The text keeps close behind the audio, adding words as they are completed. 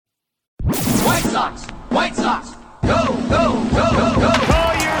White Sox! White Sox! Go, go, go, go, go!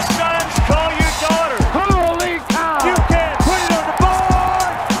 Call your sons, call your daughters. Holy cow! You can put it on the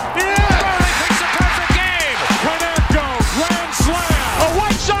board. Yeah! It's a perfect game. Konecko, grand slam. A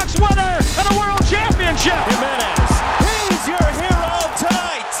White Sox winner and a world championship. Jimenez, he's your hero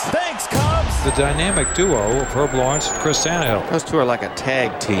tonight. Thanks, Cubs. The dynamic duo of Herb Lawrence and Chris Tannehill. Those two are like a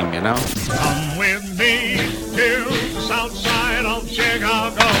tag team, you know? Come with me to the south side of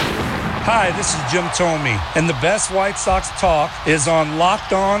Chicago. Hi, this is Jim Thome, and the best White Sox talk is on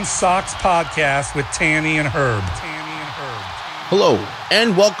Locked On Sox podcast with Tanny and Herb. Hello,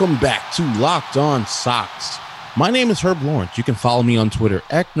 and welcome back to Locked On Sox. My name is Herb Lawrence. You can follow me on Twitter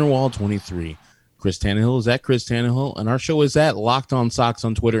at Nerwall23. Chris Tannehill is at Chris Tannehill, and our show is at Locked On Sox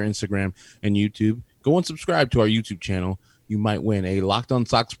on Twitter, Instagram, and YouTube. Go and subscribe to our YouTube channel. You might win a Locked On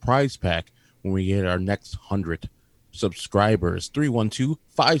Sox prize pack when we get our next 100 subscribers.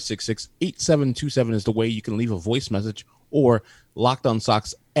 312-566-8727 is the way you can leave a voice message, or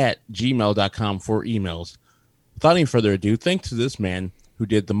lockedonsox@gmail.com for emails. Without any further ado, thanks to this man who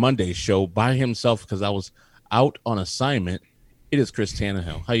did the Monday show by himself because I was out on assignment. It is Chris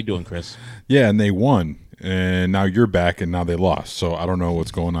Tannehill. How you doing, Chris? Yeah, and they won, and now you're back, and now they lost. So I don't know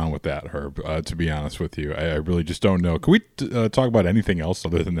what's going on with that, Herb, to be honest with you. I really just don't know. Can we talk about anything else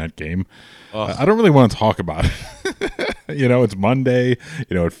other than that game? I don't really want to talk about it. It's Monday.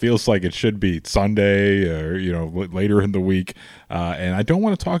 It feels like it should be Sunday or, later in the week. And I don't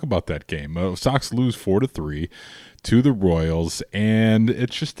want to talk about that game. Sox lose 4-3 to the Royals, and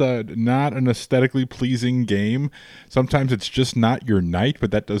it's just not an aesthetically pleasing game. Sometimes it's just not your night,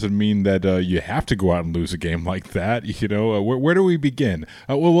 but that doesn't mean that you have to go out and lose a game like that. Where do we begin?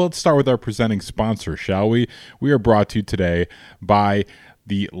 Well, let's start with our presenting sponsor, shall we? We are brought to you today by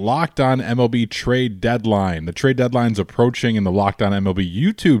the Locked On MLB trade deadline. The trade deadline's approaching, and the Locked On MLB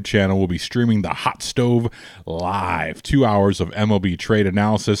YouTube channel will be streaming the Hot Stove live. 2 hours of MLB trade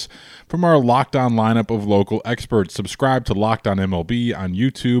analysis from our Locked On lineup of local experts. Subscribe to Locked On MLB on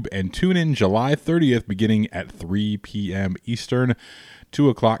YouTube and tune in July 30th beginning at 3 p.m. Eastern. 2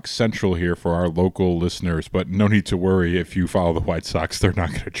 o'clock Central here for our local listeners, but no need to worry if you follow the White Sox. They're not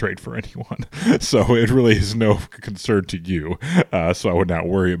going to trade for anyone. So it really is no concern to you. So I would not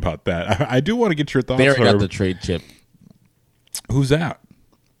worry about that. I do want to get your thoughts. They already got the trade chip. Who's that?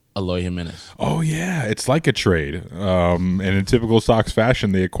 Eloy Jimenez. Oh, yeah. It's like a trade. And in typical Sox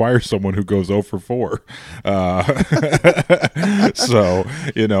fashion, they acquire someone who goes 0 for 4. So,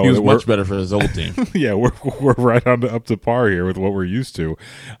 he was much better for his old team. Yeah, we're right up to par here with what we're used to.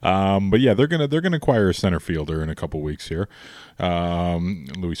 But yeah, they're gonna acquire a center fielder in a couple weeks here.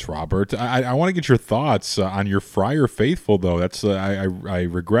 Luis Robert. I want to get your thoughts on your Friar faithful, though. That's I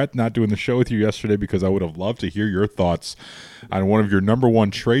regret not doing the show with you yesterday because I would have loved to hear your thoughts on one of your number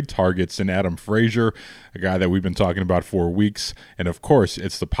one trade targets in Adam Frazier, a guy that we've been talking about for weeks. And of course,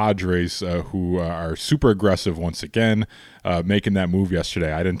 it's the Padres who are super aggressive once again, making that move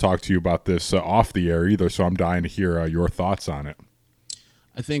yesterday. I didn't talk to you about this off the air either, so I'm dying to hear your thoughts on it.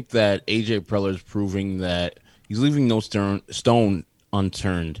 I think that A.J. Preller is proving that he's leaving no stone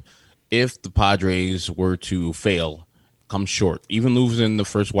unturned. If the Padres were to fail, come short, even losing the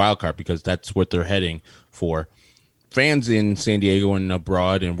first wild card, because that's what they're heading for. Fans in San Diego and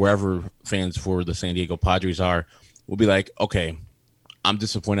abroad and wherever fans for the San Diego Padres are will be like, okay, I'm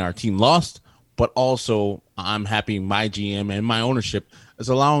disappointed our team lost, but also I'm happy my GM and my ownership is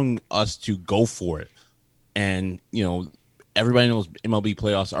allowing us to go for it. And, everybody knows MLB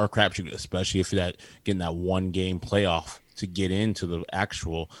playoffs are a crapshoot, especially if you're getting that one game playoff to get into the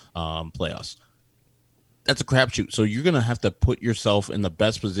actual playoffs. That's a crapshoot. So you're going to have to put yourself in the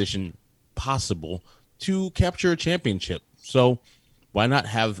best position possible to capture a championship. So why not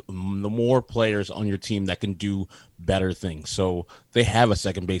have the more players on your team that can do better things? So they have a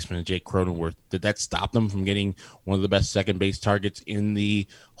second baseman, Jake Cronenworth. Did that stop them from getting one of the best second base targets in the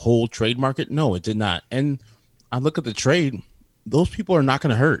whole trade market? No, it did not. And I look at the trade, those people are not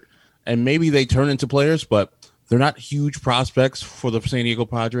going to hurt. And maybe they turn into players, but they're not huge prospects for the San Diego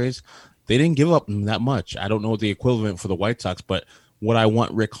Padres. They didn't give up that much. I don't know the equivalent for the White Sox, but what I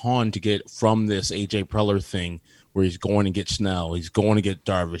want Rick Hahn to get from this A.J. Preller thing, where he's going to get Snell, he's going to get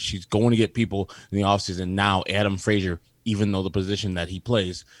Darvish, he's going to get people in the offseason. Now Adam Frazier, even though the position that he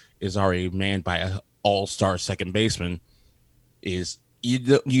plays is already manned by an all-star second baseman, is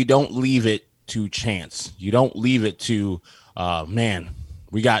you don't leave it to chance. You don't leave it to,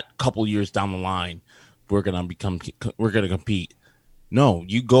 we got a couple years down the line, we're gonna compete. No,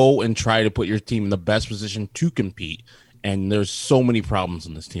 you go and try to put your team in the best position to compete. And there's so many problems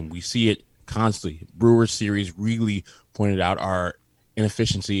in this team. We see it constantly. Brewers series really pointed out our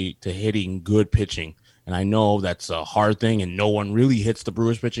inefficiency to hitting good pitching. And I know that's a hard thing, and no one really hits the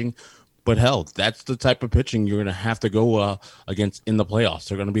Brewers pitching. But hell, that's the type of pitching you're going to have to go against in the playoffs.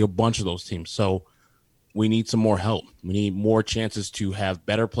 There are going to be a bunch of those teams. So we need some more help. We need more chances to have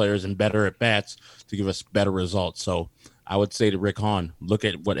better players and better at-bats to give us better results. So I would say to Rick Hahn, look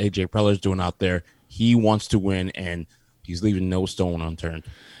at what A.J. Preller's doing out there. He wants to win, and he's leaving no stone unturned.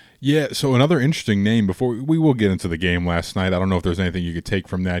 Yeah, so another interesting name before we will get into the game last night. I don't know if there's anything you could take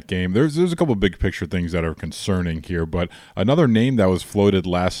from that game. There's a couple of big picture things that are concerning here, but another name that was floated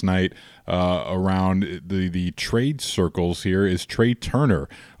last night around the trade circles here is Trey Turner.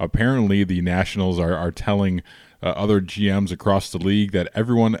 Apparently, the Nationals are telling other GMs across the league that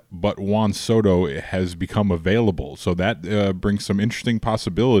everyone but Juan Soto has become available. So that brings some interesting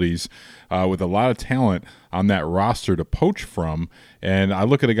possibilities with a lot of talent on that roster to poach from. And I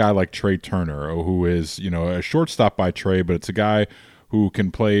look at a guy like Trey Turner, who is, a shortstop by trade, but it's a guy who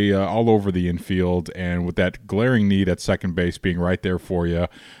can play all over the infield, and with that glaring need at second base being right there for you.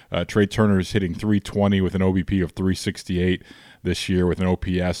 Trey Turner is hitting .320 with an OBP of .368 this year with an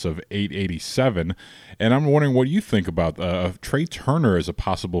OPS of .887. And I'm wondering what you think about Trey Turner as a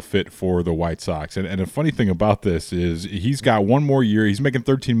possible fit for the White Sox. And the funny thing about this is he's got one more year. He's making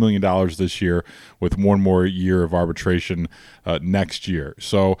 $13 million this year with one more year of arbitration next year.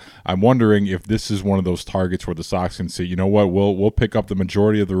 So I'm wondering if this is one of those targets where the Sox can say, you know what, we'll pick up the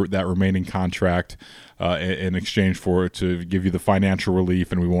majority of that remaining contract in exchange for it to give you the financial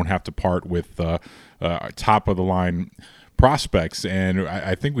relief, and we won't have to part with top of the line prospects. And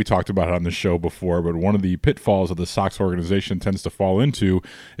I think we talked about it on the show before, but one of the pitfalls of the Sox organization tends to fall into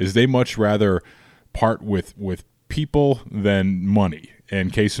is they much rather part with people than money.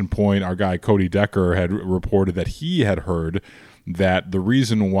 And case in point, our guy Cody Decker had reported that he had heard that the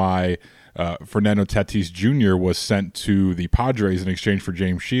reason why Fernando Tatis Jr. was sent to the Padres in exchange for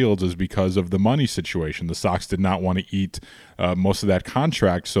James Shields is because of the money situation. The Sox did not want to eat most of that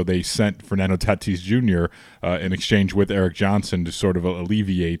contract, so they sent Fernando Tatis Jr. In exchange with Eric Johnson to sort of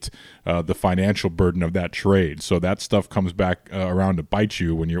alleviate the financial burden of that trade. So that stuff comes back around to bite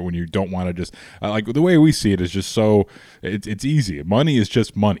you when you don't want to just like the way we see it is just so it's easy. Money is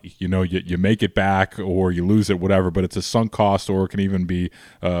just money. You make it back or you lose it, whatever. But it's a sunk cost, or it can even be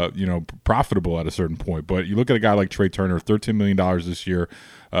profitable at a certain point. But you look at a guy like Trey Turner, $13 million this year.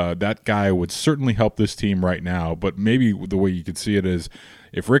 That guy would certainly help this team right now. But maybe the way you could see it is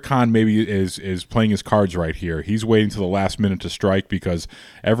if Rick Hahn maybe is playing his cards right here, he's waiting to the last minute to strike, because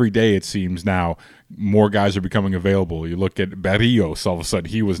every day it seems now more guys are becoming available. You look at Barrios, all of a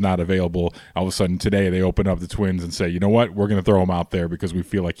sudden he was not available. All of a sudden today they open up the Twins and say, you know what, we're going to throw him out there because we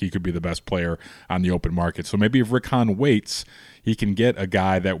feel like he could be the best player on the open market. So maybe if Rick Hahn waits, he can get a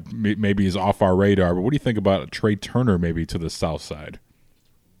guy that maybe is off our radar. But what do you think about Trey Turner maybe to the south side?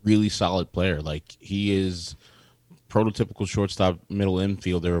 Really solid player. Like, he is prototypical shortstop, middle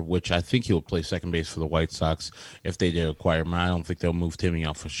infielder, which I think he'll play second base for the White Sox if they do acquire him. I don't think they'll move Timmy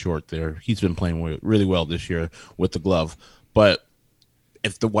out for short there. He's been playing really well this year with the glove. But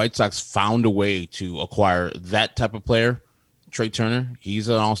if the White Sox found a way to acquire that type of player, Trey Turner, he's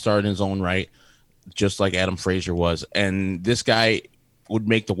an all-star in his own right, just like Adam Frazier was. And this guy would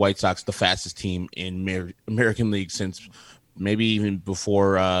make the White Sox the fastest team in American League since maybe even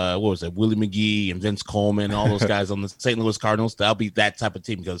before, Willie McGee and Vince Coleman, all those guys on the St. Louis Cardinals. That'll be that type of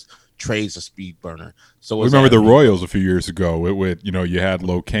team because Trey's a speed burner. So we remember the Royals a few years ago with you had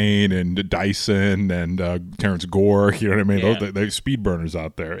Locaine and Dyson and Terrence Gore. You know what I mean? Yeah. Those speed burners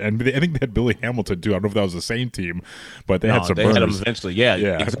out there. And I think they had Billy Hamilton too. I don't know if that was the same team, but they had some burners. Had them eventually. Yeah,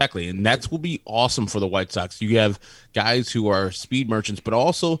 exactly. And that will be awesome for the White Sox. You have guys who are speed merchants, but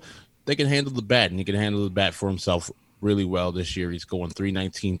also they can handle the bat, and he can handle the bat for himself really well this year. He's going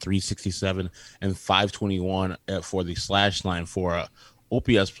 319, 367, and 521 for the slash line for a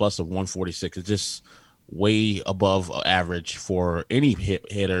OPS plus of 146. It's just way above average for any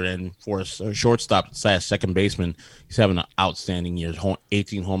hitter, and for a shortstop / second baseman, he's having an outstanding year.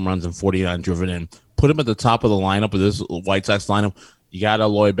 18 home runs and 49 driven in. Put him at the top of the lineup of this White Sox lineup. You got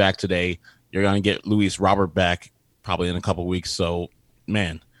Eloy back today. You're going to get Luis Robert back probably in a couple weeks. So,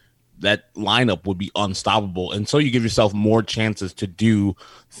 man, that lineup would be unstoppable. And so you give yourself more chances to do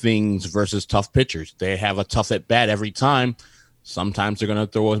things versus tough pitchers. They have a tough at bat every time. Sometimes they're going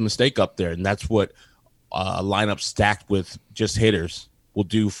to throw a mistake up there. And that's what a lineup stacked with just hitters will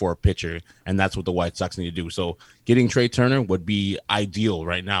do for a pitcher. And that's what the White Sox need to do. So getting Trey Turner would be ideal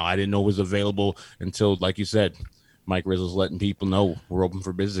right now. I didn't know it was available until, like you said, Mike Rizzo's letting people know we're open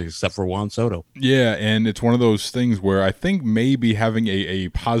for business except for Juan Soto. Yeah, and it's one of those things where I think maybe having a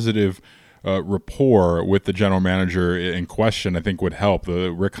positive rapport with the general manager in question, I think would help.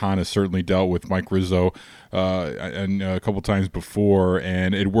 Rick Hahn has certainly dealt with Mike Rizzo and a couple times before,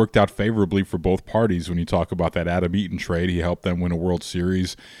 and it worked out favorably for both parties. When you talk about that Adam Eaton trade, he helped them win a World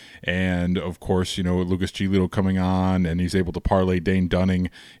Series. And, of course, Lucas Giolito coming on, and he's able to parlay Dane Dunning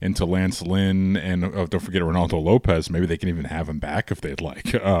into Lance Lynn. And don't forget Ronaldo Lopez. Maybe they can even have him back if they'd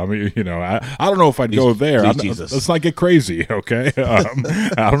like. I don't know if I'd go there. Let's not get crazy, okay?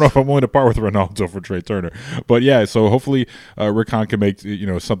 I don't know if I'm willing to part with Ronaldo for Trey Turner. But, yeah, so hopefully Rick Hahn can make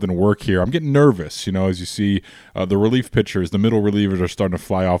something work here. I'm getting nervous, as you see the relief pitchers, the middle relievers are starting to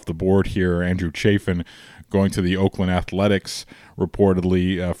fly off the board here. Andrew Chafin going to the Oakland Athletics,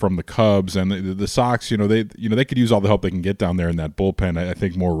 reportedly from the Cubs, and the Sox. They could use all the help they can get down there in that bullpen. I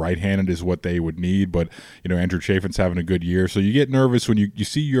think more right-handed is what they would need, but Andrew Chafin's having a good year, so you get nervous when you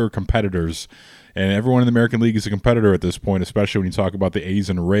see your competitors. And everyone in the American League is a competitor at this point, especially when you talk about the A's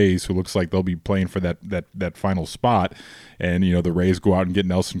and Rays, who looks like they'll be playing for that final spot. And, the Rays go out and get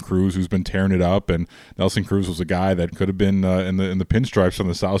Nelson Cruz, who's been tearing it up. And Nelson Cruz was a guy that could have been in the pinstripes on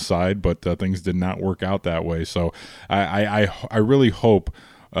the south side, but things did not work out that way. So I really hope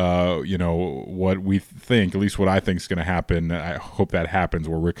what we think, at least what I think is going to happen, I hope that happens,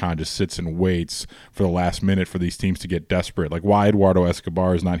 where Rick Hahn just sits and waits for the last minute for these teams to get desperate. Like, why Eduardo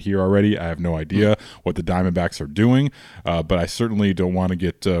Escobar is not here already, I have no idea what the Diamondbacks are doing, but I certainly don't want to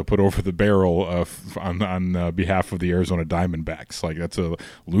get put over the barrel on behalf of the Arizona Diamondbacks. Like, that's a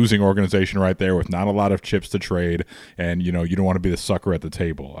losing organization right there with not a lot of chips to trade, and you don't want to be the sucker at the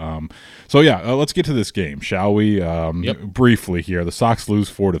table. Let's get to this game, shall we? Briefly here, the Sox lose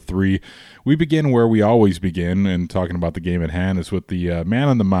 4-3. We begin where we always begin, and talking about the game at hand is with the man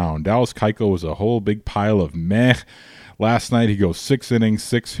on the mound. Dallas Keuchel was a whole big pile of meh. Last night he goes 6 innings,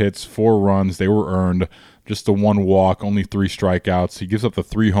 6 hits, 4 runs. They were earned. Just the 1 walk, only 3 strikeouts. He gives up the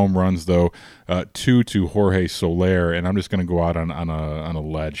 3 home runs, though, 2 to Jorge Soler, and I'm just going to go out on a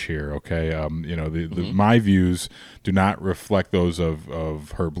ledge here, okay? My views do not reflect those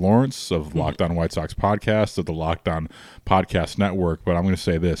of Herb Lawrence, of Locked On White Sox Podcast, of the Locked On Podcast Network, but I'm going to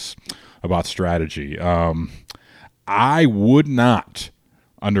say this about strategy. I would not,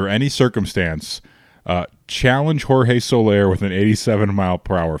 under any circumstance, challenge Jorge Soler with an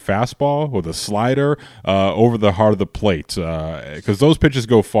 87-mile-per-hour fastball, with a slider over the heart of the plate, because those pitches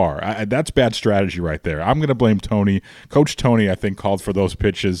go far. That's bad strategy right there. I'm going to blame Tony. Coach Tony, I think, called for those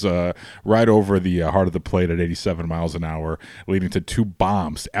pitches right over the heart of the plate at 87 miles an hour, leading to 2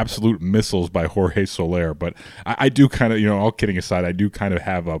 bombs, absolute missiles by Jorge Soler. But I do kind of, all kidding aside, I do kind of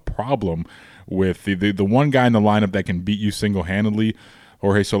have a problem with the one guy in the lineup that can beat you single-handedly.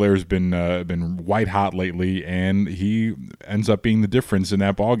 Jorge Soler has been white hot lately, and he ends up being the difference in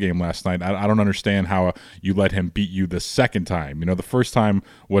that ball game last night. I don't understand how you let him beat you the second time. The first time,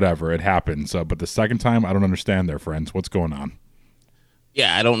 whatever, it happens. But the second time, I don't understand there, friends. What's going on?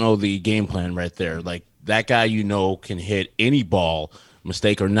 Yeah, I don't know the game plan right there. Like, that guy can hit any ball,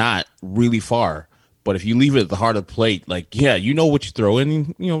 mistake or not, really far. But if you leave it at the heart of the plate, what you throw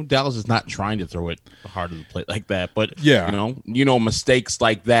in. Dallas is not trying to throw it at the heart of the plate like that. But, mistakes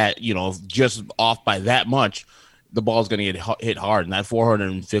like that, just off by that much, the ball's going to get hit hard. And that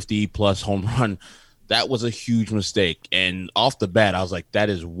 450-plus home run, that was a huge mistake. And off the bat, I was like, that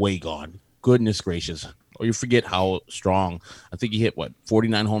is way gone. Goodness gracious. Or you forget how strong. I think he hit,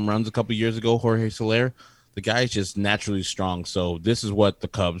 49 home runs a couple years ago, Jorge Soler. The guy's just naturally strong. So this is what the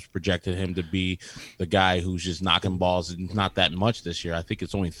Cubs projected him to be, the guy who's just knocking balls, and not that much this year. I think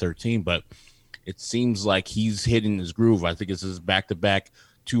it's only 13, but it seems like he's hitting his groove. I think it's his back-to-back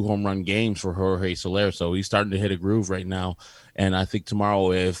 2 home run games for Jorge Soler. So he's starting to hit a groove right now. And I think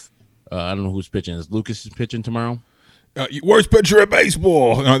tomorrow, if I don't know who's pitching. Is Lucas pitching tomorrow? Worst pitcher in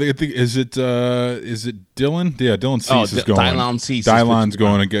baseball. I think is it Dylan? Yeah, Dylan Cease is going. Dylan Cease. Dylan's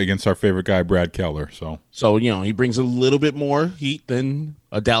going against our favorite guy, Brad Keller. So he brings a little bit more heat than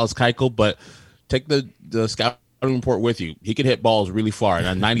a Dallas Keuchel, but take the scouting report with you. He can hit balls really far, and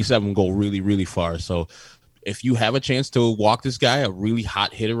a 97 go really, really far. So if you have a chance to walk this guy, a really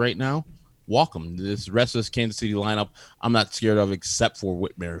hot hitter right now, walk him. This rest of this Kansas City lineup, I'm not scared of, except for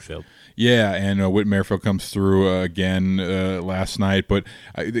Whit Merrifield. Yeah, and Whit Merrifield comes through again last night. But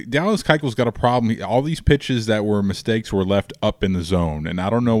Dallas Keuchel's got a problem. All these pitches that were mistakes were left up in the zone, and I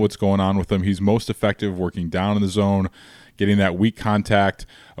don't know what's going on with him. He's most effective working down in the zone, getting that weak contact.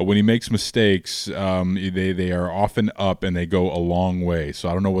 When he makes mistakes, they are often up, and they go a long way. So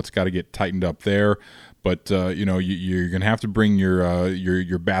I don't know what's got to get tightened up there. But you're going to have to bring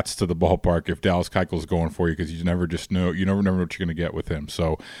your bats to the ballpark if Dallas Keuchel's going for you, because you never know what you're going to get with him.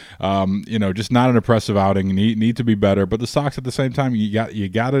 So, just not an impressive outing. Need to be better. But the Sox at the same time, you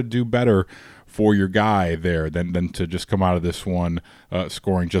got to do better for your guy there than to just come out of this one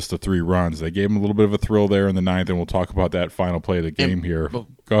scoring just the 3 runs. They gave him a little bit of a thrill there in the 9th, and we'll talk about that final play of the game here. Go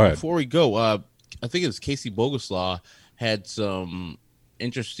ahead. Before we go, I think it's Casey Boguslaw had some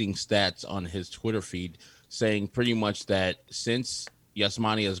interesting stats on his Twitter feed saying pretty much that since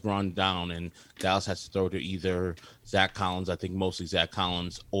Yasmani has gone down and Dallas has to throw to either Zach Collins, I think mostly Zach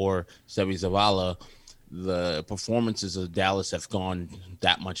Collins, or Seby Zavala, the performances of Dallas have gone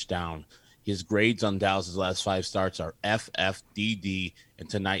that much down. His grades on Dallas's last 5 starts are F, F, D, D, and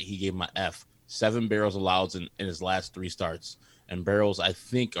tonight he gave him an F. 7 barrels allowed in his last 3 starts. And barrels, I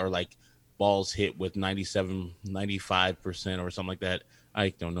think, are like balls hit with 97, 95% or something like that. I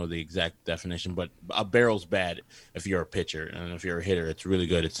don't know the exact definition, but a barrel's bad if you're a pitcher. And if you're a hitter, it's really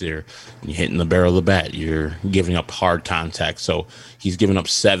good. It's there. You're hitting the barrel of the bat. You're giving up hard contact. So he's given up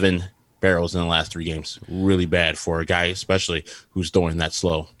 7 barrels in the last 3 games. Really bad for a guy, especially who's throwing that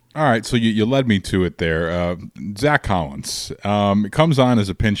slow. All right, so you led me to it there. Zach Collins comes on as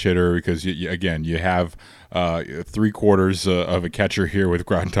a pinch hitter because, you have 3/4 of a catcher here with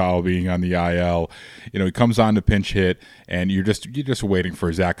Grandal being on the IL. He comes on to pinch hit, and you're just waiting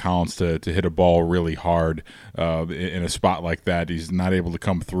for Zach Collins to hit a ball really hard in a spot like that. He's not able to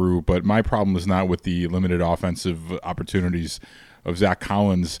come through, but my problem is not with the limited offensive opportunities of Zach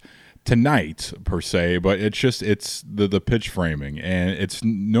Collins tonight per se, but it's the pitch framing, and it's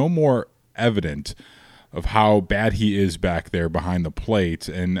no more evident of how bad he is back there behind the plate.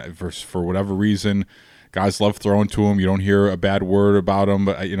 And for whatever reason, guys love throwing to him. You don't hear a bad word about him,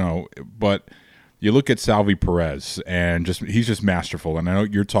 but you look at Salvi Perez, and he's just masterful. And I know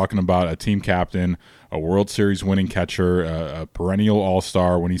you're talking about a team captain, a World Series winning catcher, a perennial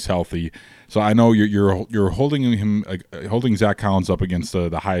all-star when he's healthy. So I know you're holding Zach Collins up against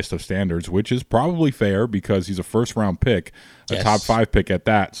the highest of standards, which is probably fair because he's a first-round pick, a top 5 pick at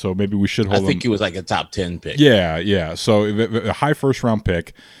that. So maybe we should hold him. I think he was like a top 10 pick. Yeah. So a high first-round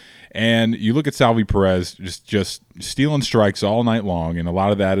pick. And you look at Salvi Perez just stealing strikes all night long, and a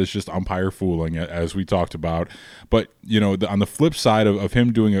lot of that is just umpire fooling, as we talked about. But, on the flip side of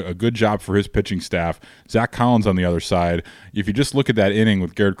him doing a good job for his pitching staff, Zach Collins on the other side, if you just look at that inning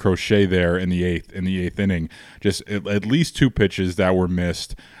with Garrett Crochet there in the eighth inning, just at least 2 pitches that were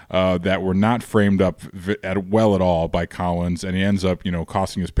missed, that were not framed up well at all by Collins, and he ends up,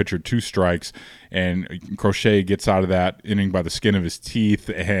 costing his pitcher 2 strikes, and Crochet gets out of that inning by the skin of his teeth,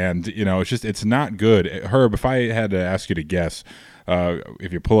 and it's not good. Herb, if I had to ask you to guess,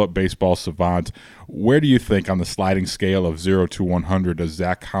 if you pull up Baseball Savant, where do you think on the sliding scale of 0 to 100 does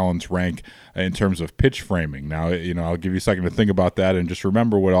Zach Collins rank in terms of pitch framing? Now, I'll give you a second to think about that, and just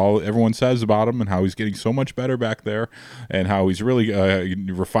remember what everyone says about him and how he's getting so much better back there and how he's really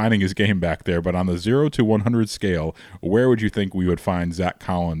refining his game back there. But on the 0 to 100 scale, where would you think we would find Zach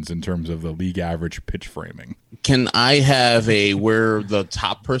Collins in terms of the league average pitch framing? Can I have where the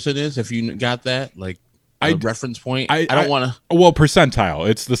top person is, if you got that? Like, reference point? I don't want to. Well, percentile.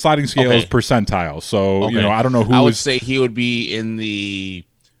 It's the sliding scale is percentile. So, I don't know who. I would say he would be in the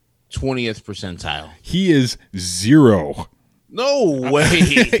 20th percentile. He is 0. No way.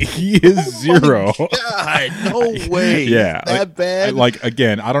 He is 0. Oh God, no way. Yeah, that bad.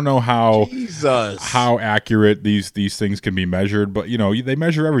 Again, I don't know how accurate these things can be measured, but they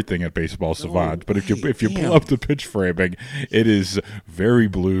measure everything at Baseball Savant. But if you pull up the pitch framing, it is very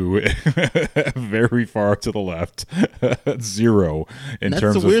blue, very far to the left, 0 in terms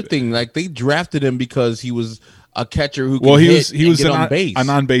of. That's the weird thing. Like, they drafted him because he was a catcher who he was an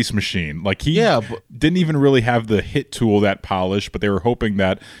on-base machine. Like, he didn't even really have the hit tool that polished, but they were hoping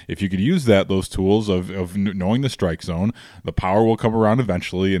that if you could use those tools of knowing the strike zone, the power will come around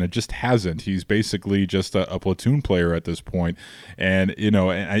eventually, and it just hasn't. He's basically just a platoon player at this point. And,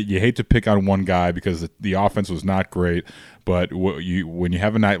 you hate to pick on one guy because the offense was not great, but when you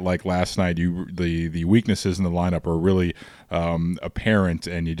have a night like last night, the weaknesses in the lineup are really apparent,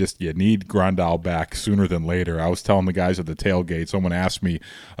 and you need Grandal back sooner than later. I was telling the guys at the tailgate, someone asked me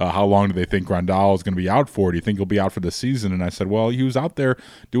how long do they think Grandal is going to be out for? Do you think he'll be out for the season? And I said, well, he was out there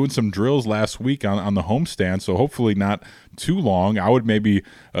doing some drills last week on the homestand, so hopefully not too long. I would maybe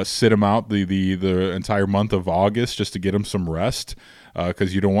sit him out the entire month of August just to get him some rest.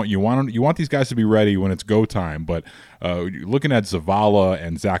 Because you want these guys to be ready when it's go time. But looking at Zavala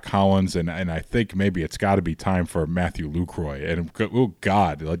and Zach Collins, and I think maybe it's got to be time for Matthew Lucroy. And oh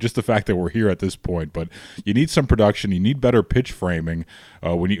God, just the fact that we're here at this point. But you need some production. You need better pitch framing.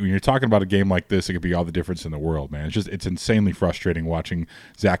 When you're talking about a game like this, it could be all the difference in the world, man. It's insanely frustrating watching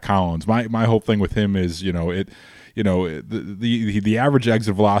Zach Collins. My whole thing with him is, the average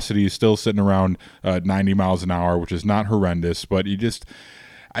exit velocity is still sitting around 90 miles an hour, which is not horrendous, but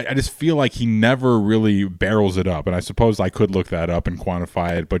I just feel like he never really barrels it up. And I suppose I could look that up and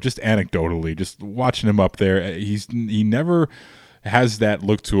quantify it, but just anecdotally, just watching him up there, he never has that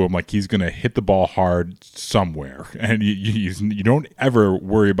look to him like he's going to hit the ball hard somewhere. And you don't ever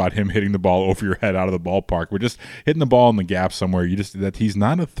worry about him hitting the ball over your head out of the ballpark. We're just hitting the ball in the gap somewhere. That he's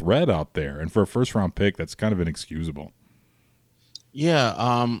not a threat out there. And for a first-round pick, that's kind of inexcusable. Yeah,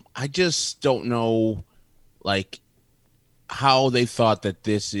 I just don't know, how they thought that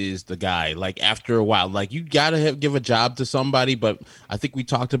this is the guy. After a while, you got to give a job to somebody, but I think we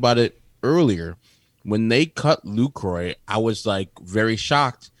talked about it earlier. When they cut Lucroy, I was very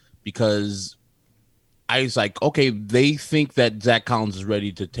shocked because I was okay, they think that Zach Collins is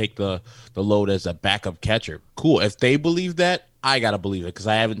ready to take the load as a backup catcher. Cool. If they believe that, I got to believe it because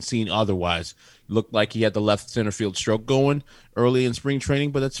I haven't seen otherwise. Looked like he had the left center field stroke going early in spring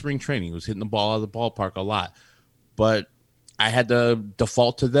training, but that's spring training. He was hitting the ball out of the ballpark a lot. But I had to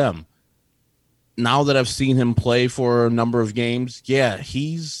default to them. Now that I've seen him play for a number of games, yeah,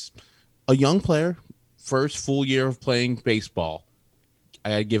 he's a young player. First full year of playing baseball. I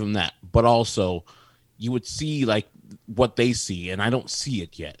gotta give him that. But also, you would see what they see, and I don't see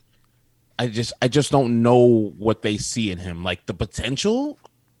it yet. I just don't know what they see in him. The potential,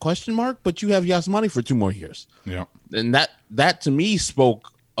 question mark, but you have Yasmani for 2 more years. Yeah. And that to me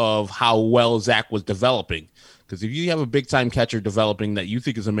spoke of how well Zach was developing. Because if you have a big-time catcher developing that you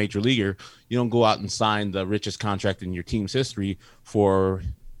think is a major leaguer, you don't go out and sign the richest contract in your team's history for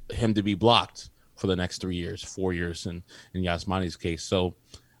him to be blocked for the next 3 years, 4 years in Yasmani's case. So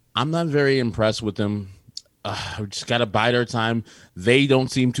I'm not very impressed with them. We just got to bide our time. They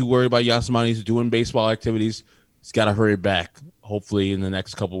don't seem too worried about Yasmani's doing baseball activities. He's got to hurry back. Hopefully in the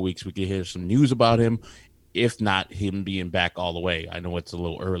next couple of weeks we can hear some news about him. If not, him being back all the way. I know it's a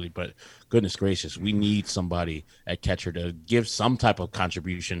little early, but goodness gracious, we need somebody at catcher to give some type of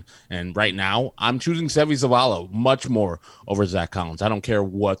contribution. And right now, I'm choosing Seby Zavala much more over Zach Collins. I don't care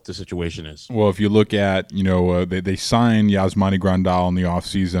what the situation is. Well, if you look at, they signed Yasmani Grandal in the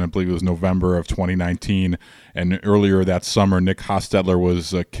offseason. I believe it was November of 2019. And earlier that summer, Nick Hostetler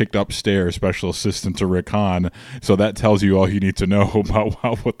was kicked upstairs, special assistant to Rick Hahn. So that tells you all you need to know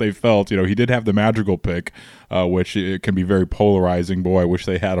about what they felt. He did have the Madrigal pick, which it can be very polarizing. Boy, I wish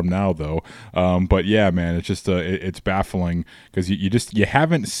they had him now, though. But yeah, man, it's just it's baffling because you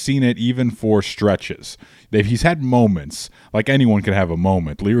haven't seen it even for stretches. He's had moments, like anyone could have a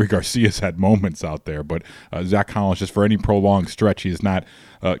moment. Leury Garcia's had moments out there, but Zach Collins, just for any prolonged stretch, he has not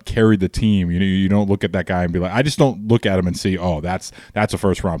carried the team. You don't look at that guy and be like, I just don't look at him and see, oh, that's a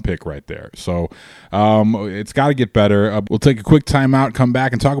first round pick right there. So it's got to get better. We'll take a quick timeout, come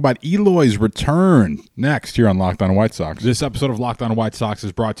back and talk about Eloy's return next here on Locked On White Sox. This episode of Locked On White Sox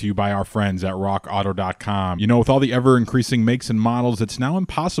is brought to you by our friends at RockAuto.com. With all the ever increasing makes and models, it's now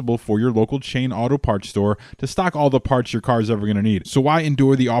impossible for your local chain auto parts store to stock all the parts your car is ever going to need. So why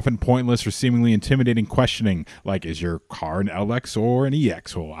endure the often pointless or seemingly intimidating questioning like, is your car an LX or an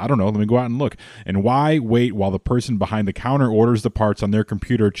EX? Well, I don't know. Let me go out and look. And why wait while the person behind the counter orders the parts on their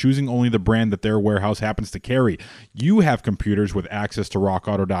computer, choosing only the brand that their warehouse happens to carry? You have computers with access to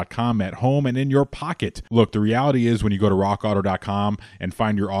RockAuto.com at home and in your pocket. Look, the reality is when you go to RockAuto.com and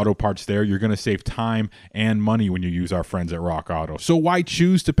find your auto parts there, you're going to save time and money when you use our friends at Rock Auto. So why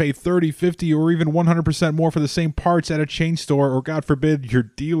choose to pay 30, 50, or even 100% more for the same parts at a chain store or, God forbid, your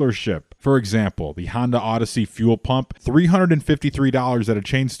dealership? For example, the Honda Odyssey fuel pump, $353 at a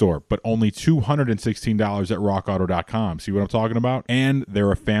chain store, but only $216 at RockAuto.com. See what I'm talking about? And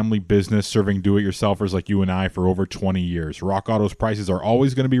they're a family business serving do-it-yourselfers like you and I for over 20 years. Rock Auto's prices are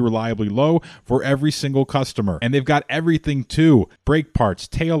always going to be reliably low for every single customer. And they've got everything too. Brake parts,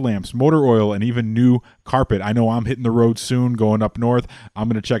 tail lamps, motor oil, and even new carpet. I know I'm hitting the road soon going up north. I'm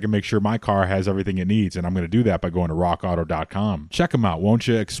going to check and make sure my car has everything it needs, and I'm going to do that by going to RockAuto.com. Check them out, won't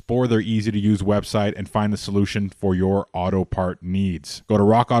you? Explore their easy-to-use website and find the solution for your auto part needs. Go to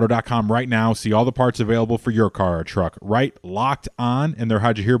RockAuto.com right now. See all the parts available for your car or truck. Right, Locked On in their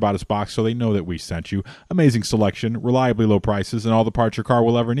How'd You Hear About Us box so they know that we sent you. Amazing selection, reliably low prices, and all the parts your car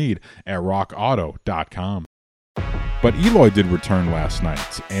will ever need at RockAuto.com. But Eloy did return last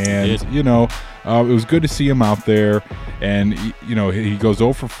night, and, it was good to see him out there, and, he goes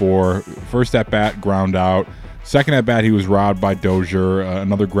 0 for 4, first at bat, ground out, Second at bat, he was robbed by Dozier,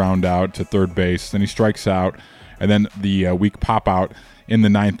 another ground out to third base. Then he strikes out, and then the weak pop out in the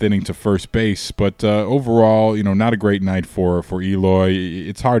ninth inning to first base. But overall, not a great night for Eloy.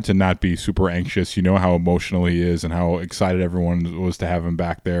 It's hard to not be super anxious. You know how emotional he is and how excited everyone was to have him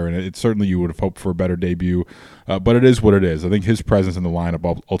back there. And it certainly you would have hoped for a better debut. But it is what it is. I think his presence in the lineup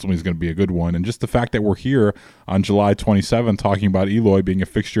ultimately is going to be a good one. And just the fact that we're here on July 27th talking about Eloy being a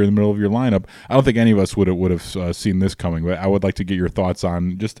fixture in the middle of your lineup, I don't think any of us would have seen this coming. But I would like to get your thoughts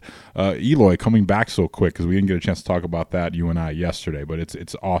on just Eloy coming back so quick, because we didn't get a chance to talk about that, you and I, yesterday. But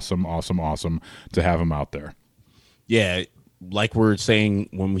it's awesome to have him out there. Yeah, like we're saying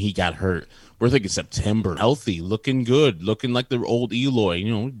when he got hurt, we're thinking September, healthy, looking good, looking like the old Eloy.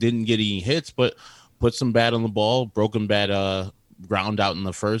 Didn't get any hits, but put some bat on the ball, broken bat ground out in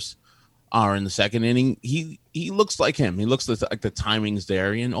the first or in the second inning. He looks like him. He looks like the timing's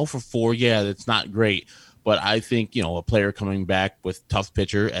there. 0 for 4, yeah, that's not great. But I think, a player coming back with tough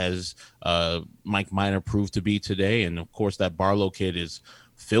pitcher, as Mike Minor proved to be today. And, of course, that Barlow kid is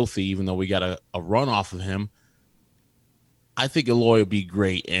filthy, even though we got a run off of him. I think Eloy would be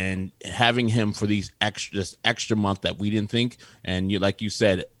great, and having him for this extra month that we didn't think, and like you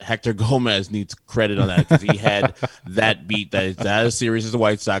said, Hector Gomez needs credit on that, because he had that beat that is not as serious as the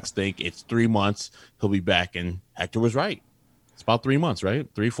White Sox think. It's 3 months. He'll be back, and Hector was right. It's about 3 months,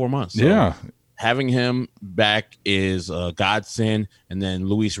 right? 3-4 months. So yeah. Having him back is a godsend, and then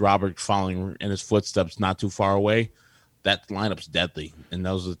Luis Robert following in his footsteps not too far away. That lineup's deadly, and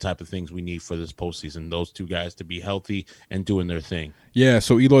those are the type of things we need for this postseason. Those two guys to be healthy and doing their thing. Yeah,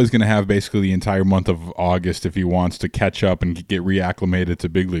 so Eloy's going to have basically the entire month of August if he wants to catch up and get reacclimated to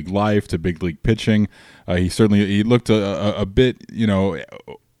big league life, to big league pitching. He looked a bit,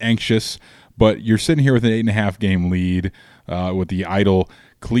 anxious, but you're sitting here with an 8.5 game lead with the idle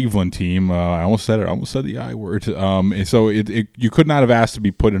Cleveland team. I almost said the I word. So you could not have asked to be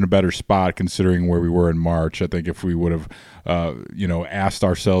put in a better spot considering where we were in March. I think if we would have, asked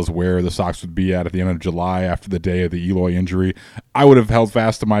ourselves where the Sox would be at the end of July after the day of the Eloy injury, I would have held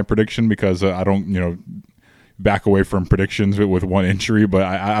fast to my prediction, because I don't, back away from predictions with one injury, but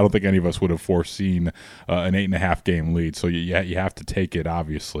I don't think any of us would have foreseen an 8.5 game lead. So you have to take it,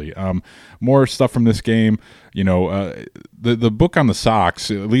 obviously. More stuff from this game. The book on the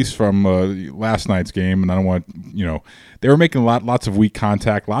Sox, at least from last night's game, and I don't want, they were making lots of weak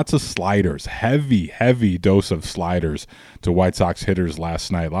contact, lots of sliders, heavy dose of sliders to White Sox hitters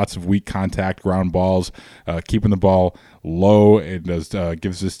last night. Lots of weak contact, ground balls, keeping the ball low. It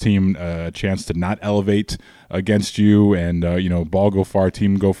gives this team a chance to not elevate against you, and ball go far,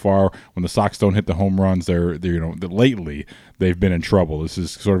 team go far. When the Sox don't hit the home runs, they're lately they've been in trouble. This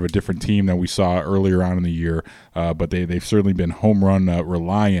is sort of a different team than we saw earlier on in the year, but they've certainly been home run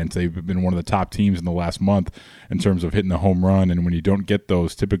reliant. They've been one of the top teams in the last month in terms of hitting the home run, and when you don't get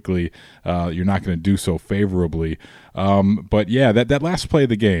those, typically you're not going to do so favorably. But yeah, that last play of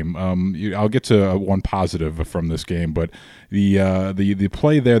the game, I'll get to one positive from this game, but the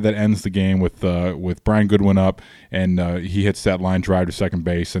play there that ends the game with Brian Goodwin up, and he hits that line drive to second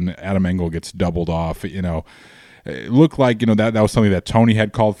base, and Adam Engel gets doubled off. It looked like that was something that Tony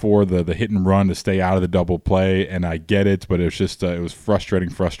had called for, the hit and run to stay out of the double play, and I get it, but it was just it was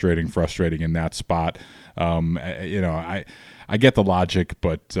frustrating in that spot. I get the logic,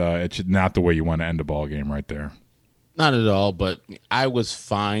 but it's not the way you want to end a ball game right there. Not at all, but I was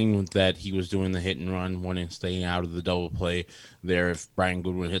fine that he was doing the hit and run, wanting to stay out of the double play there if Brian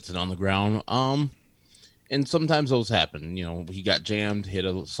Goodwin hits it on the ground. And sometimes those happen. He got jammed, hit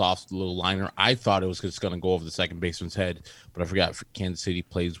a soft little liner. I thought it was just going to go over the second baseman's head, but I forgot Kansas City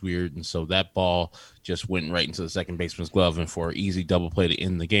plays weird, and so that ball just went right into the second baseman's glove, and for an easy double play to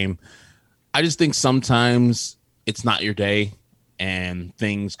end the game. I just think sometimes it's not your day, and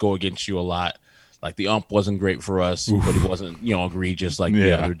things go against you a lot. Like the ump wasn't great for us, but it wasn't, egregious like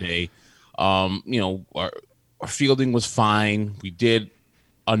the other day. Our fielding was fine. We did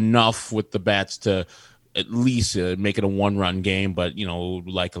enough with the bats to at least make it a one-run game, but,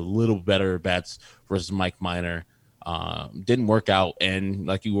 like a little better bats versus Mike Minor. Didn't work out. And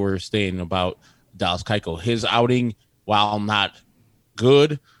like you were saying about Dallas Keuchel, his outing, while not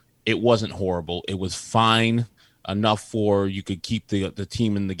good, it wasn't horrible. It was fine. Enough for you could keep the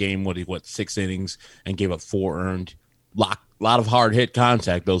team in the game, 6 innings, and gave up 4 earned. Lot of hard hit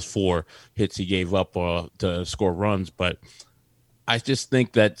contact, those 4 hits he gave up to score runs. But I just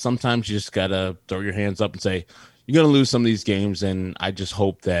think that sometimes you just got to throw your hands up and say, you're going to lose some of these games, and I just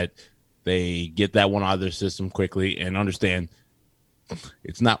hope that they get that one out of their system quickly and understand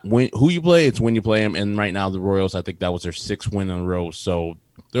it's not who you play, it's when you play them. And right now the Royals, I think that was their 6th win in a row. So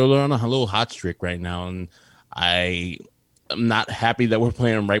they're on a little hot streak right now, and I'm not happy that we're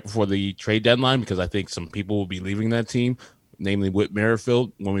playing him right before the trade deadline because I think some people will be leaving that team, namely Whit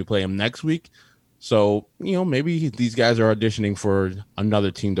Merrifield, when we play him next week. So, maybe these guys are auditioning for another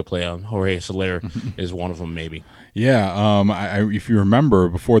team to play on. Jorge Soler is one of them, maybe. Yeah, if you remember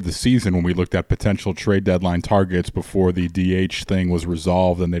before the season when we looked at potential trade deadline targets before the DH thing was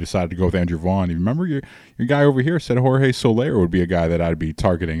resolved and they decided to go with Andrew Vaughn, you remember your guy over here said Jorge Soler would be a guy that I'd be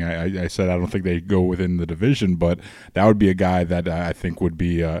targeting. I said I don't think they'd go within the division, but that would be a guy that I think would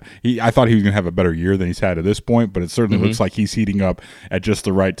be I thought he was going to have a better year than he's had at this point, but it certainly looks like he's heating up at just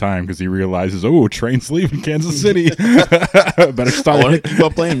the right time because he realizes, Train's leaving Kansas City. Better start. I want to keep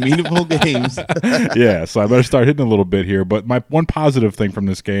up playing meaningful games. Yeah, so I better start hitting a little bit here. But my one positive thing from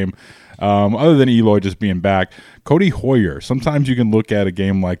this game, other than Eloy just being back, Cody Hoyer. Sometimes you can look at a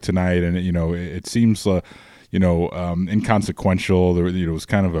game like tonight and it seems inconsequential. It was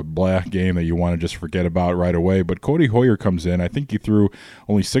kind of a blah game that you want to just forget about right away. But Cody Hoyer comes in. I think he threw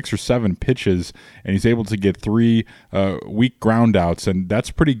only 6 or 7 pitches, and he's able to get 3 weak ground outs, and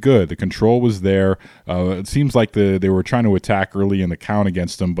that's pretty good. The control was there. It seems like they were trying to attack early in the count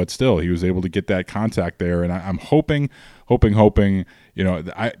against him, but still, he was able to get that contact there. And I'm hoping.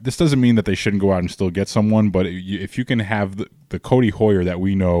 This doesn't mean that they shouldn't go out and still get someone, but if you can have the Cody Hoyer that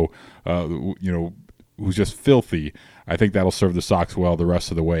we know, who's just filthy, I think that'll serve the Sox well the rest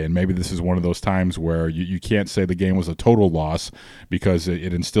of the way. And maybe this is one of those times where you can't say the game was a total loss because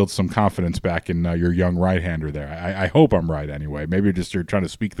it instilled some confidence back in your young right-hander there. I hope I'm right anyway. Maybe you're trying to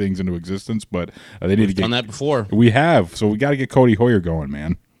speak things into existence, but they need to get done that before. We have, so we got to get Cody Hoyer going,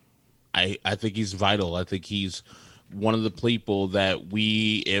 man. I think he's vital. I think he's one of the people that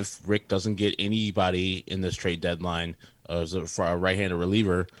if Rick doesn't get anybody in this trade deadline for a right-handed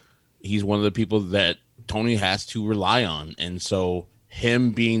reliever, he's one of the people that Tony has to rely on. And so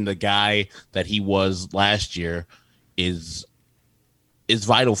him being the guy that he was last year is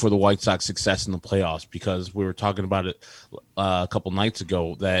vital for the White Sox success in the playoffs, because we were talking about it a couple nights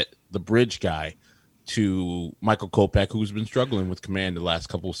ago that the bridge guy to Michael Kopech, who's been struggling with command the last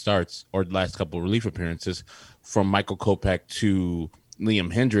couple of starts or the last couple of relief appearances, from Michael Kopech to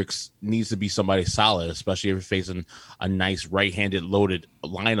Liam Hendriks, needs to be somebody solid, especially if you're facing a nice right-handed loaded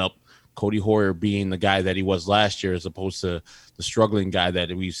lineup. Cody Hoyer being the guy that he was last year as opposed to the struggling guy that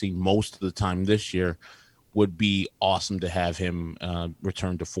we've seen most of the time this year would be awesome to have him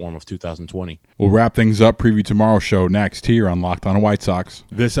return to form of 2020. We'll wrap things up. Preview tomorrow's show next here on Locked On White Sox.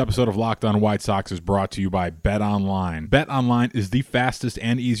 This episode of Locked On White Sox is brought to you by BetOnline. BetOnline is the fastest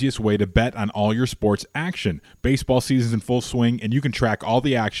and easiest way to bet on all your sports action. Baseball season's in full swing, and you can track all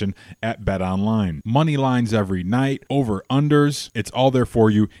the action at BetOnline. Money lines every night, over-unders. It's all there for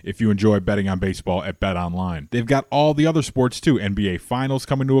you if you enjoy betting on baseball at BetOnline. They've got all the other sports too. NBA Finals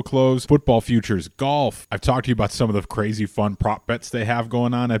coming to a close, football futures, golf. I've talked to you about some of the crazy fun prop bets they have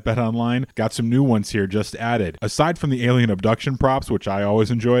going on at BetOnline. Got some new ones here just added. Aside from the alien abduction props, which I always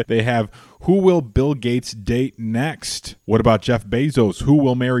enjoy, they have who will Bill Gates date next? What about Jeff Bezos? Who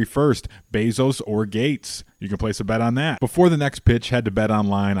will marry first, Bezos or Gates? You can place a bet on that. Before the next pitch, head to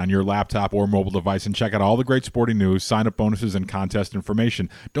BetOnline on your laptop or mobile device and check out all the great sporting news, sign-up bonuses, and contest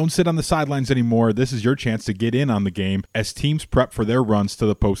information. Don't sit on the sidelines anymore. This is your chance to get in on the game as teams prep for their runs to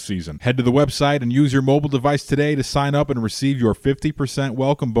the postseason. Head to the website and use your mobile device today to sign up and receive your 50%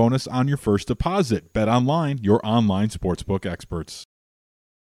 welcome bonus on your first deposit. BetOnline, your online sportsbook experts.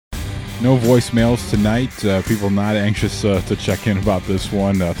 No voicemails tonight. People not anxious to check in about this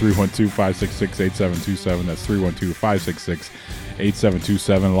one. 312-566-8727. That's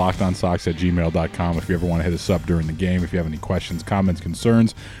 312-566-8727. LockedOnSox@gmail.com if you ever want to hit us up during the game. If you have any questions, comments,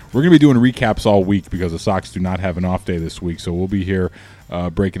 concerns. We're going to be doing recaps all week because the Sox do not have an off day this week. So we'll be here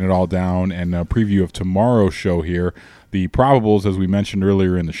breaking it all down and a preview of tomorrow's show here. The probables, as we mentioned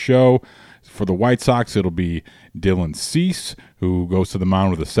earlier in the show, for the White Sox, it'll be Dylan Cease, who goes to the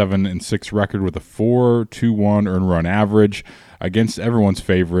mound with a 7-6 record with a 4.21 earned run average, against everyone's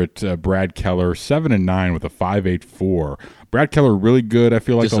favorite Brad Keller, 7-9 with a 5.84. Brad Keller really good. I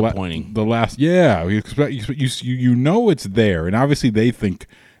feel like disappointing. The last, yeah, you know it's there, and obviously they think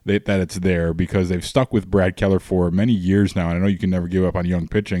that it's there because they've stuck with Brad Keller for many years now. And I know you can never give up on young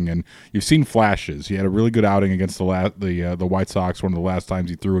pitching, and you've seen flashes. He had a really good outing against the White Sox, one of the last times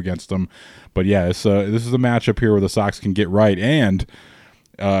he threw against them. But yeah, this is a matchup here where the Sox can get right. And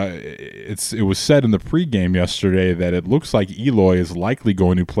it was said in the pregame yesterday that it looks like Eloy is likely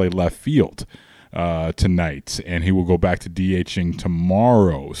going to play left field tonight, and he will go back to DHing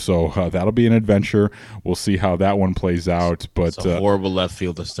tomorrow. So that'll be an adventure. We'll see how that one plays out. But it's a horrible left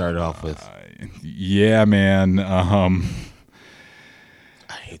field to start off with. Yeah, man. I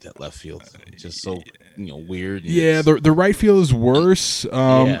hate like that left field. It's just so weird. Yeah, the right field is worse.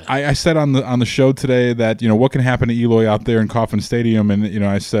 I said on the show today that what can happen to Eloy out there in Kauffman Stadium, and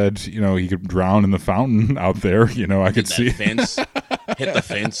I said he could drown in the fountain out there. I could see fence, hit the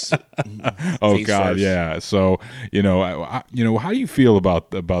fence. Oh God, yeah. So how do you feel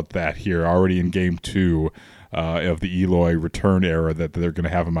about that here already in Game 2? Of the Eloy return era that they're going to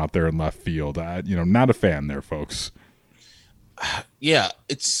have him out there in left field. Not a fan there, folks. Yeah,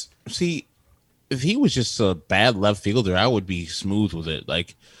 if he was just a bad left fielder, I would be smooth with it.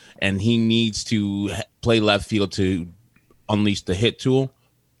 And he needs to play left field to unleash the hit tool.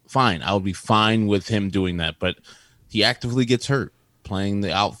 Fine, I would be fine with him doing that. But he actively gets hurt playing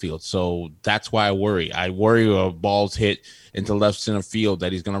the outfield, so that's why I worry. I worry a ball's hit into left center field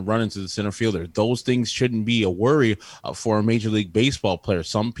that he's going to run into the center fielder. Those things shouldn't be a worry for a Major League Baseball player.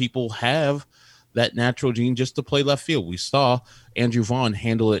 Some people have that natural gene just to play left field. We saw Andrew Vaughn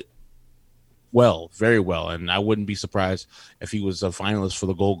handle it well, very well, and I wouldn't be surprised if he was a finalist for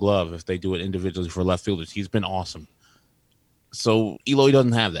the Gold Glove if they do it individually for left fielders. He's been awesome. So Eloy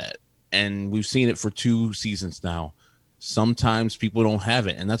doesn't have that, and we've seen it for 2 seasons now. Sometimes people don't have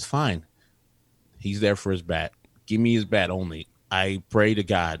it, and that's fine. He's there for his bat. Give me his bat only. I pray to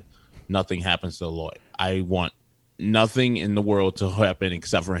God nothing happens to Eloy. I want nothing in the world to happen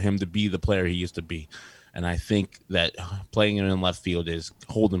except for him to be the player he used to be. And I think that playing him in left field is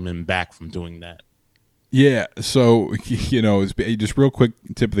holding him back from doing that. Yeah, so, just real quick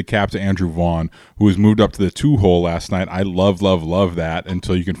tip of the cap to Andrew Vaughn, who was moved up to the 2-hole last night. I love that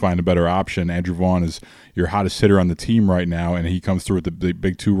until you can find a better option. Andrew Vaughn is your hottest hitter on the team right now, and he comes through with the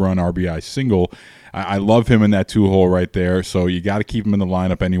big 2-run RBI single. I love him in that 2-hole right there, so you got to keep him in the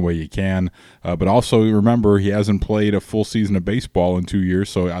lineup any way you can. But also remember, he hasn't played a full season of baseball in 2 years,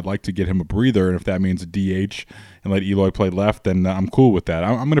 so I'd like to get him a breather, and if that means a DH and let Eloy play left, then I'm cool with that.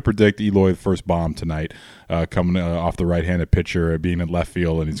 I'm going to predict Eloy the first bomb tonight, coming off the right-handed pitcher, being in left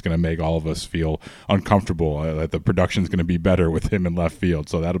field, and he's going to make all of us feel uncomfortable. That the production's going to be better with him in left field,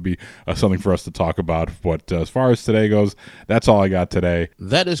 so that'll be something for us to talk about. But as far as today goes, that's all I got today.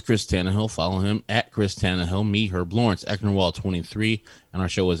 That is Chris Tannehill. Follow him at Chris Tannehill, me, Herb Lawrence, Ecknerwall23, and our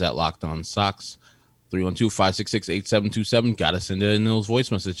show is at Locked On Sox. 312-566-8727. Got to send in those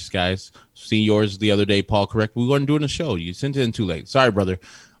voice messages, guys. See yours the other day, Paul, correct? We weren't doing a show. You sent it in too late. Sorry, brother.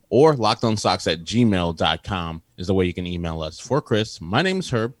 Or lockedonsox@gmail.com is the way you can email us. For Chris, my name is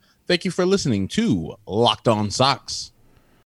Herb. Thank you for listening to Locked On Sox.